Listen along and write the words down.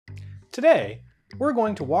Today, we're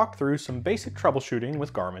going to walk through some basic troubleshooting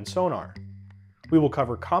with Garmin Sonar. We will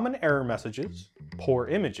cover common error messages, poor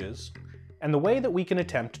images, and the way that we can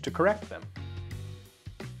attempt to correct them.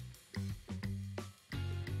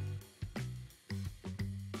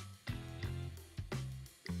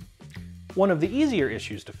 One of the easier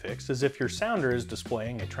issues to fix is if your sounder is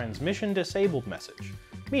displaying a transmission disabled message,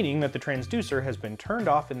 meaning that the transducer has been turned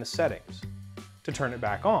off in the settings. To turn it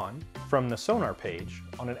back on, from the Sonar page,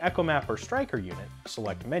 on an Echo Map or Striker unit,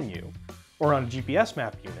 select Menu, or on a GPS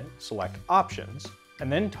map unit, select Options,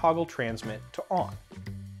 and then toggle Transmit to On.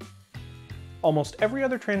 Almost every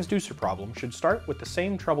other transducer problem should start with the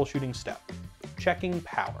same troubleshooting step, checking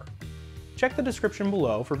power. Check the description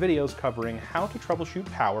below for videos covering how to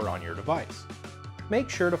troubleshoot power on your device. Make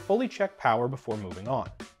sure to fully check power before moving on.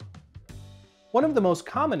 One of the most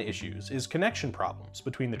common issues is connection problems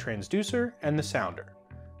between the transducer and the sounder.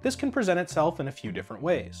 This can present itself in a few different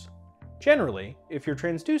ways. Generally, if your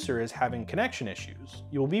transducer is having connection issues,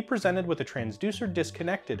 you will be presented with a transducer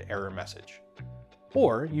disconnected error message.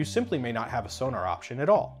 Or you simply may not have a sonar option at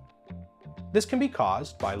all. This can be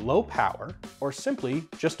caused by low power or simply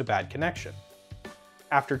just a bad connection.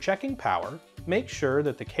 After checking power, make sure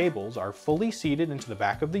that the cables are fully seated into the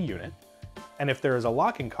back of the unit, and if there is a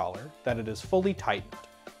locking collar, that it is fully tightened.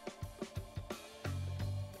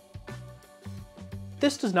 If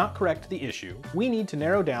this does not correct the issue, we need to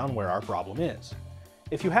narrow down where our problem is.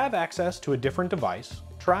 If you have access to a different device,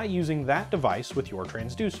 try using that device with your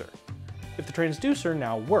transducer. If the transducer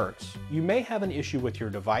now works, you may have an issue with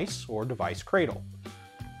your device or device cradle.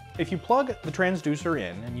 If you plug the transducer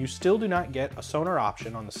in and you still do not get a sonar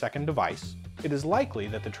option on the second device, it is likely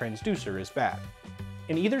that the transducer is bad.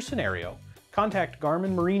 In either scenario, contact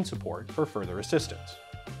Garmin Marine support for further assistance.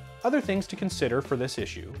 Other things to consider for this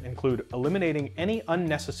issue include eliminating any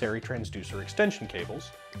unnecessary transducer extension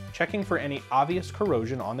cables, checking for any obvious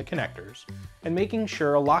corrosion on the connectors, and making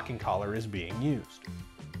sure a locking collar is being used.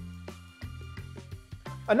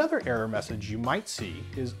 Another error message you might see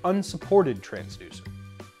is unsupported transducer.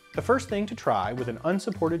 The first thing to try with an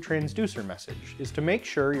unsupported transducer message is to make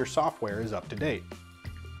sure your software is up to date.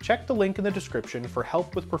 Check the link in the description for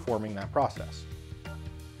help with performing that process.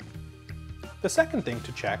 The second thing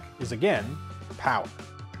to check is, again, power.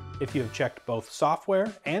 If you have checked both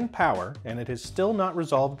software and power and it has still not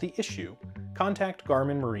resolved the issue, contact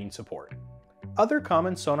Garmin Marine support. Other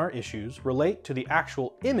common sonar issues relate to the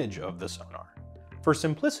actual image of the sonar. For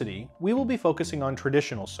simplicity, we will be focusing on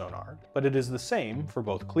traditional sonar, but it is the same for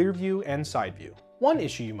both clear view and side view. One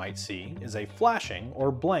issue you might see is a flashing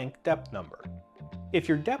or blank depth number. If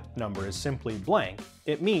your depth number is simply blank,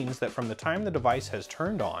 it means that from the time the device has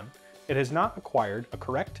turned on, it has not acquired a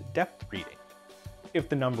correct depth reading. If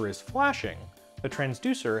the number is flashing, the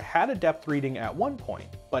transducer had a depth reading at one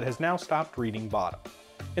point, but has now stopped reading bottom.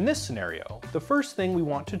 In this scenario, the first thing we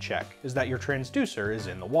want to check is that your transducer is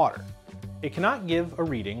in the water. It cannot give a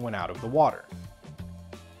reading when out of the water.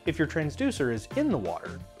 If your transducer is in the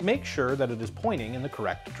water, make sure that it is pointing in the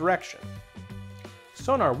correct direction.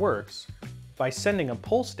 Sonar works by sending a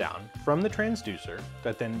pulse down from the transducer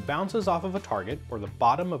that then bounces off of a target or the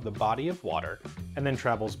bottom of the body of water and then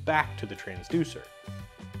travels back to the transducer.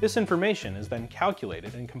 This information is then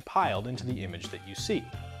calculated and compiled into the image that you see.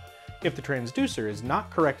 If the transducer is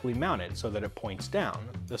not correctly mounted so that it points down,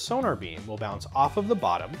 the sonar beam will bounce off of the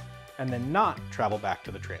bottom and then not travel back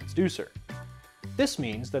to the transducer. This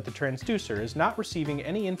means that the transducer is not receiving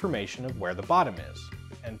any information of where the bottom is,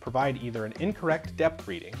 and provide either an incorrect depth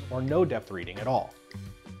reading or no depth reading at all.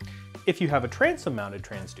 If you have a transom-mounted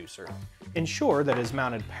transducer, ensure that it is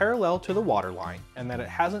mounted parallel to the waterline and that it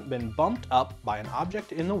hasn't been bumped up by an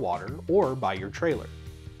object in the water or by your trailer.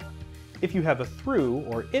 If you have a through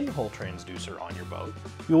or in-hole transducer on your boat,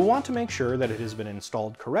 you will want to make sure that it has been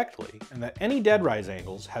installed correctly and that any dead rise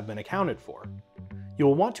angles have been accounted for. You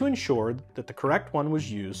will want to ensure that the correct one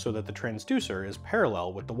was used so that the transducer is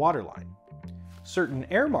parallel with the waterline. Certain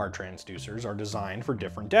Airmar transducers are designed for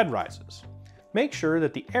different dead rises. Make sure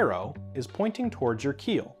that the arrow is pointing towards your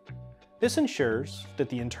keel. This ensures that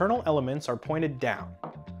the internal elements are pointed down.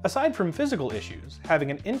 Aside from physical issues, having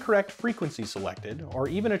an incorrect frequency selected or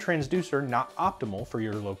even a transducer not optimal for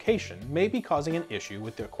your location may be causing an issue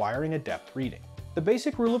with acquiring a depth reading. The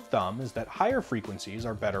basic rule of thumb is that higher frequencies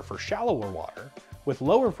are better for shallower water, with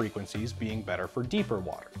lower frequencies being better for deeper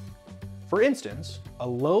water. For instance, a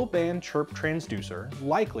low band chirp transducer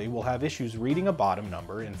likely will have issues reading a bottom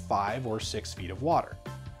number in 5 or 6 feet of water.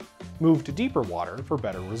 Move to deeper water for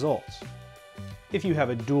better results. If you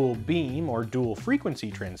have a dual beam or dual frequency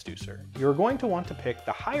transducer, you're going to want to pick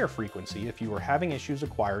the higher frequency if you are having issues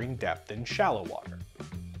acquiring depth in shallow water.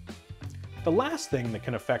 The last thing that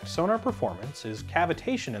can affect sonar performance is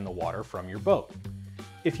cavitation in the water from your boat.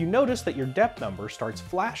 If you notice that your depth number starts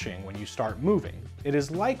flashing when you start moving, it is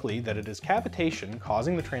likely that it is cavitation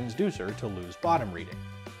causing the transducer to lose bottom reading.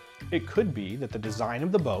 It could be that the design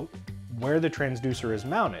of the boat, where the transducer is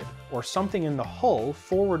mounted, or something in the hull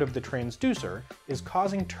forward of the transducer is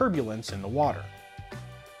causing turbulence in the water.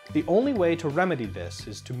 The only way to remedy this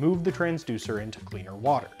is to move the transducer into cleaner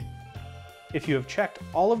water. If you have checked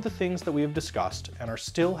all of the things that we have discussed and are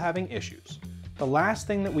still having issues, the last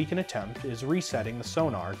thing that we can attempt is resetting the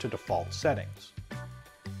sonar to default settings.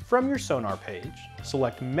 From your sonar page,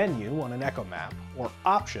 select Menu on an Echo map or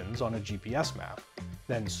Options on a GPS map,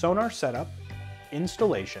 then Sonar Setup,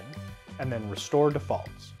 Installation, and then Restore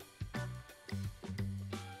Defaults.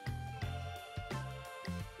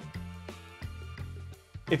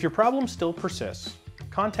 If your problem still persists,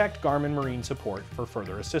 contact Garmin Marine support for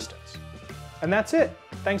further assistance. And that's it.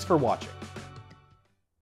 Thanks for watching.